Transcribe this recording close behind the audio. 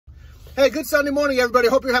Hey, good Sunday morning, everybody.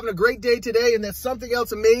 Hope you're having a great day today and that something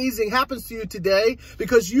else amazing happens to you today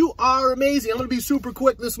because you are amazing. I'm going to be super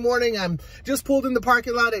quick this morning. I'm just pulled in the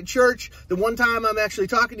parking lot at church. The one time I'm actually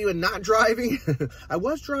talking to you and not driving. I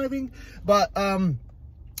was driving, but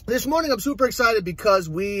this morning I'm super excited because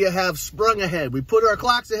we have sprung ahead. We put our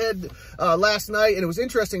clocks ahead last night, and it was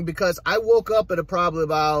interesting because I woke up at probably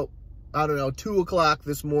about, I don't know, 2 o'clock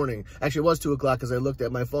this morning. Actually, it was 2 o'clock because I looked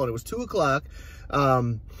at my phone. It was 2 o'clock.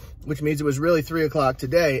 Which means it was really 3 o'clock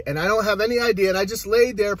today. And I don't have any idea. And I just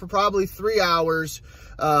laid there for probably 3 hours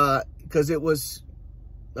because it was,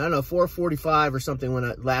 I don't know, 4:45 or something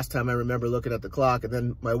when last time I remember looking at the clock. And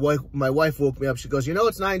then my wife woke me up. She goes, you know,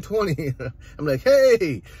 it's 9:20. I'm like,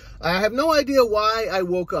 hey, I have no idea why I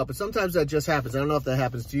woke up. And sometimes that just happens. I don't know if that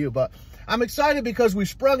happens to you, but I'm excited because we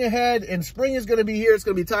sprung ahead and spring is going to be here. It's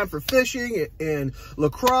going to be time for fishing and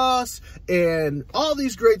lacrosse and all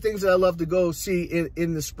these great things that I love to go see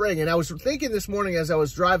in the spring. And I was thinking this morning as I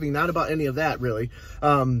was driving, not about any of that really,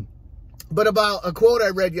 but about a quote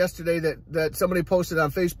I read yesterday that somebody posted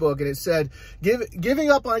on Facebook, and it said, giving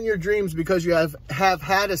up on your dreams because you have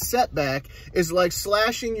had a setback is like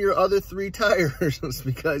slashing your other 3 tires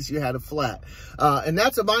because you had a flat. And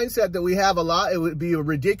that's a mindset that we have a lot. It would be a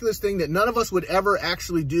ridiculous thing that none of us would ever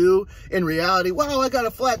actually do in reality. Well, I got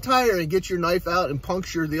a flat tire, and get your knife out and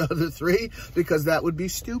puncture the other 3 because that would be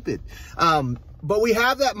stupid. But we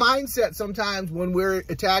have that mindset sometimes when we're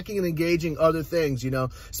attacking and engaging other things, you know,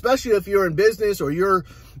 especially if you're in business or you're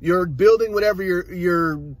building whatever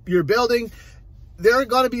you're building. There are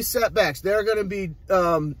going to be setbacks. There are going to be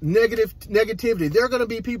negativity. There are going to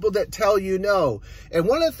be people that tell you no. And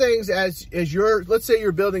one of the things as let's say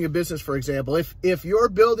you're building a business, for example, if you're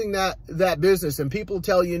building that business and people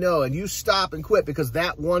tell you no and you stop and quit because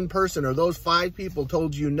that one person or those 5 people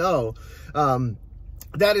told you no,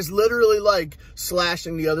 that is literally like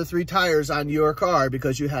slashing the other 3 tires on your car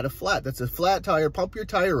because you had a flat. That's a flat tire. Pump your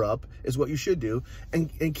tire up is what you should do,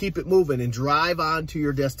 and keep it moving and drive on to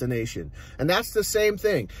your destination. And that's the same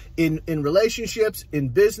thing in relationships, in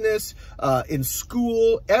business, in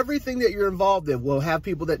school. Everything that you're involved in will have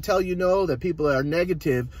people that tell you no, that people that are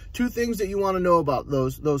negative. 2 things that you want to know about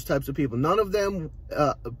those types of people. None of them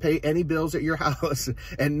pay any bills at your house,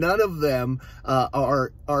 and none of them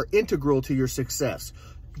are integral to your success.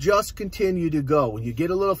 Just continue to go. When you get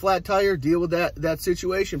a little flat tire, deal with that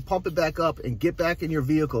situation, pump it back up, and get back in your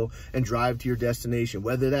vehicle and drive to your destination.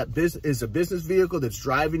 Whether that is a business vehicle that's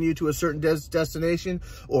driving you to a certain destination,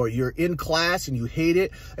 or you're in class and you hate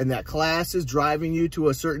it, and that class is driving you to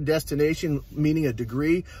a certain destination, meaning a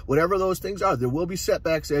degree, whatever those things are, there will be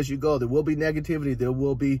setbacks as you go. There will be negativity. There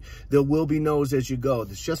will be no's as you go.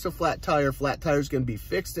 It's just a flat tire. Flat tires can be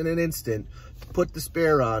fixed in an instant. Put the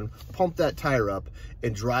spare on, pump that tire up,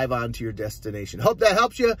 and drive on to your destination. Hope that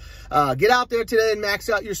helps you. Get out there today and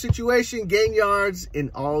max out your situation, gain yards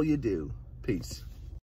in all you do. Peace.